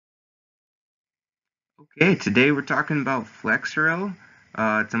Okay, today we're talking about Flexeril.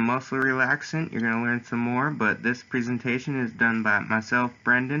 It's a muscle relaxant. You're going to learn some more, but this presentation is done by myself,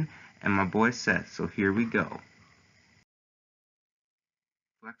 Brendon, and my boy Seth. So here we go.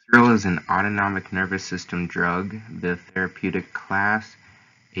 Flexeril is an autonomic nervous system drug. The therapeutic class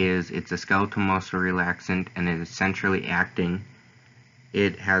it's a skeletal muscle relaxant and it is centrally acting.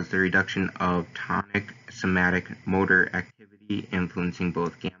 It has the reduction of tonic somatic motor activity influencing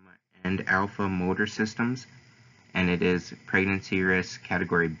both gamma and alpha motor systems. And it is pregnancy risk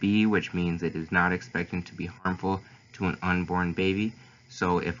category B, which means it is not expected to be harmful to an unborn baby.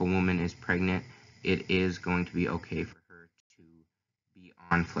 So if a woman is pregnant, it is going to be okay for her to be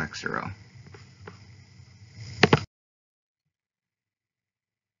on Flexeril.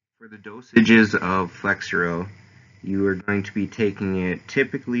 For the dosages of Flexeril, you are going to be taking it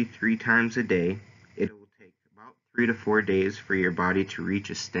typically 3 times a day. It will take about 3 to 4 days for your body to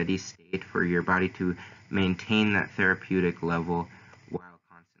reach a steady state, for your body to maintain that therapeutic level while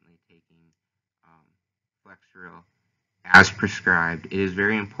constantly taking Flexeril as prescribed. It is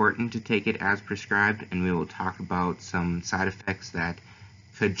very important to take it as prescribed, and we will talk about some side effects that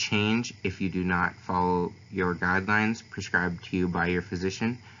could change if you do not follow your guidelines prescribed to you by your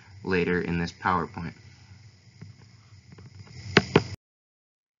physician later in this PowerPoint.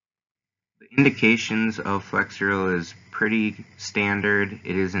 The indications of Flexeril is pretty standard.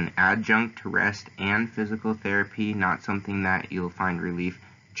 It is an adjunct to rest and physical therapy, not something that you'll find relief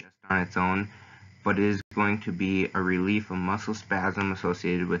just on its own, but it is going to be a relief of muscle spasm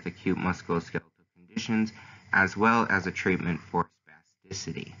associated with acute musculoskeletal conditions, as well as a treatment for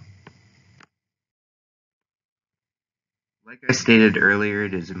spasticity. Like I stated earlier,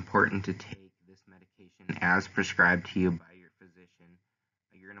 it is important to take this medication as prescribed to you by your physician.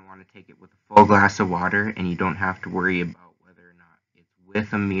 You're going to want to take it with a full glass of water, and you don't have to worry about whether or not it's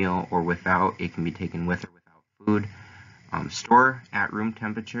with a meal or without. It can be taken with or without food. Store at room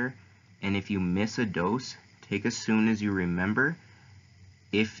temperature, and if you miss a dose, take as soon as you remember.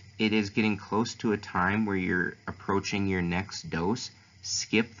 If it is getting close to a time where you're approaching your next dose,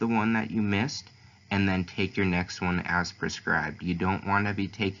 skip the one that you missed and then take your next one as prescribed. You don't want to be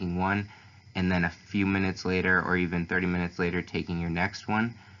taking one and then a few minutes later or even 30 minutes later taking your next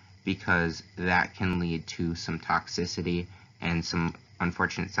one, because that can lead to some toxicity and some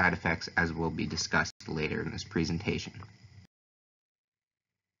unfortunate side effects, as will be discussed later in this presentation.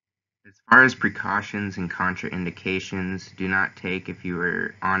 As far as precautions and contraindications, do not take if you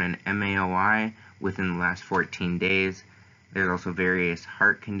are on an MAOI within the last 14 days. There's also various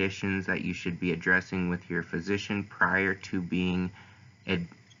heart conditions that you should be addressing with your physician prior to being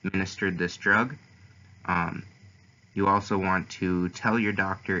administered this drug. You also want to tell your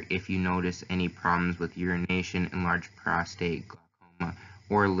doctor if you notice any problems with urination, enlarged prostate, glaucoma,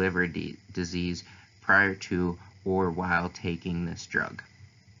 or liver disease prior to or while taking this drug.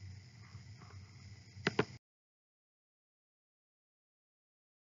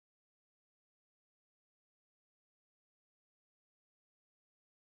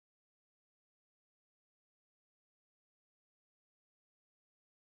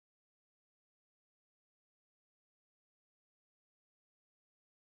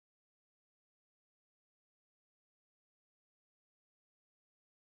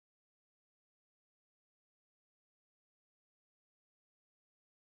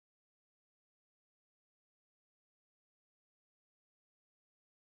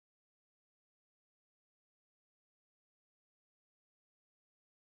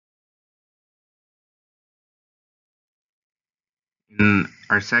 In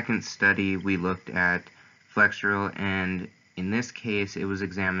our second study, we looked at Flexeril, and in this case, it was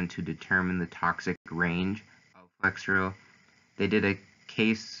examined to determine the toxic range of Flexeril. They did a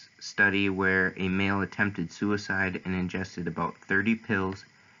case study where a male attempted suicide and ingested about 30 pills.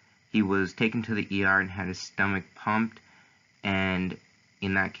 He was taken to the ER and had his stomach pumped, and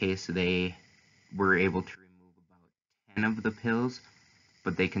in that case, they were able to remove about 10 of the pills,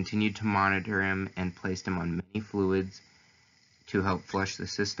 but they continued to monitor him and placed him on many fluids to help flush the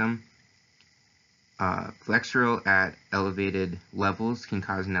system. Flexeril at elevated levels can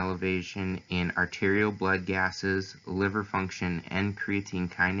cause an elevation in arterial blood gases, liver function, and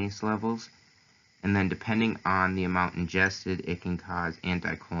creatine kinase levels. And then depending on the amount ingested, it can cause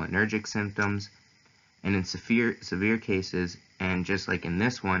anticholinergic symptoms. And in severe cases, and just like in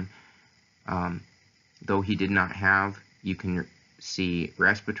this one, though he did not have, you can see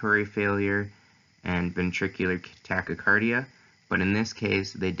respiratory failure and ventricular tachycardia. But in this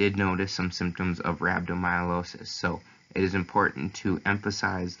case, they did notice some symptoms of rhabdomyolysis. So it is important to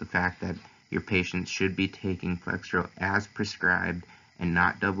emphasize the fact that your patients should be taking Flexeril as prescribed and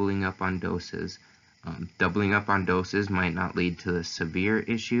not doubling up on doses Doubling up on doses might not lead to the severe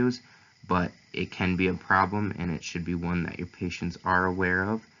issues, but it can be a problem, and it should be one that your patients are aware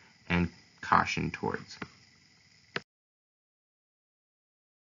of and caution towards.